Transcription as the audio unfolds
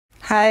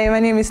Hi, my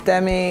name is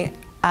Demi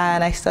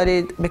and I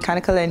studied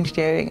mechanical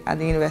engineering at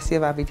the University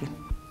of Aberdeen.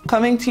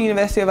 Coming to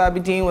University of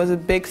Aberdeen was a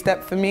big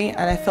step for me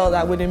and I felt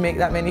that I wouldn't make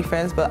that many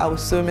friends, but I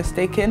was so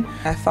mistaken.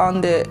 I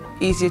found it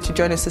easier to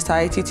join a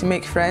society to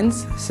make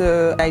friends,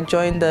 so I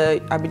joined the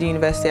Aberdeen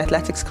University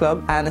Athletics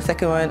Club, and the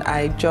second one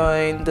I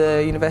joined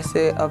the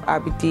University of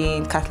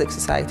Aberdeen Catholic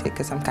Society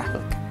because I'm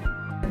Catholic.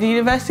 The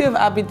University of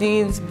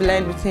Aberdeen's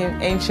blend between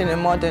ancient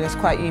and modern is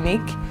quite unique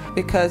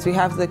because we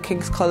have the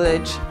King's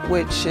College,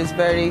 which is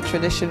very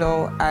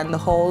traditional, and the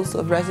halls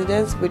of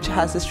residence, which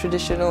has this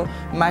traditional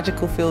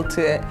magical feel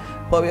to it.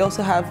 But we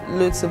also have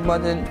loads of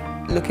modern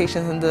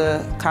locations on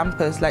the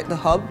campus, like the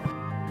hub.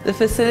 The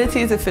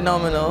facilities are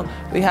phenomenal.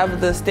 We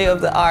have the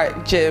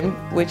state-of-the-art gym,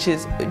 which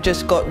is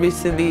just got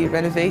recently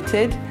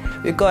renovated.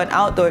 We've got an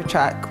outdoor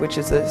track, which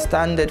is a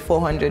standard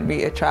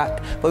 400-meter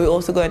track, but we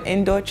also got an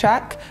indoor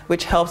track,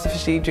 which helps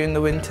especially during the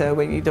winter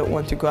when you don't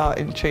want to go out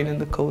and train in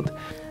the cold.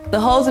 The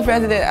halls of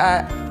residence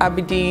at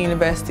Aberdeen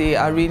University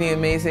are really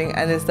amazing,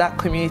 and there's that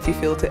community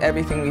feel to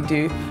everything we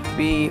do.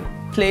 We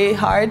play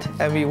hard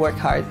and we work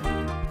hard.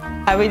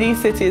 Aberdeen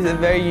City is a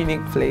very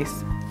unique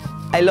place.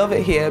 I love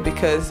it here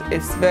because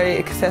it's very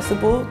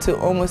accessible to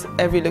almost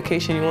every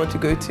location you want to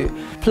go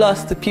to.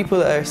 Plus, the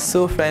people are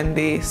so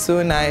friendly,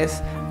 so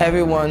nice,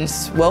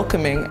 everyone's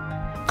welcoming.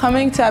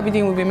 Coming to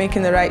Aberdeen will be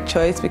making the right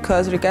choice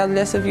because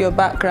regardless of your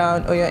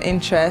background or your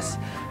interests,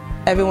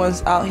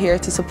 everyone's out here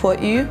to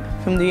support you.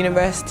 From the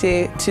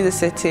university to the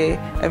city,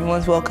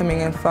 everyone's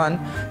welcoming and fun.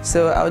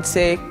 So I would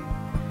say,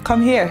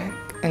 come here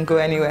and go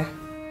anywhere.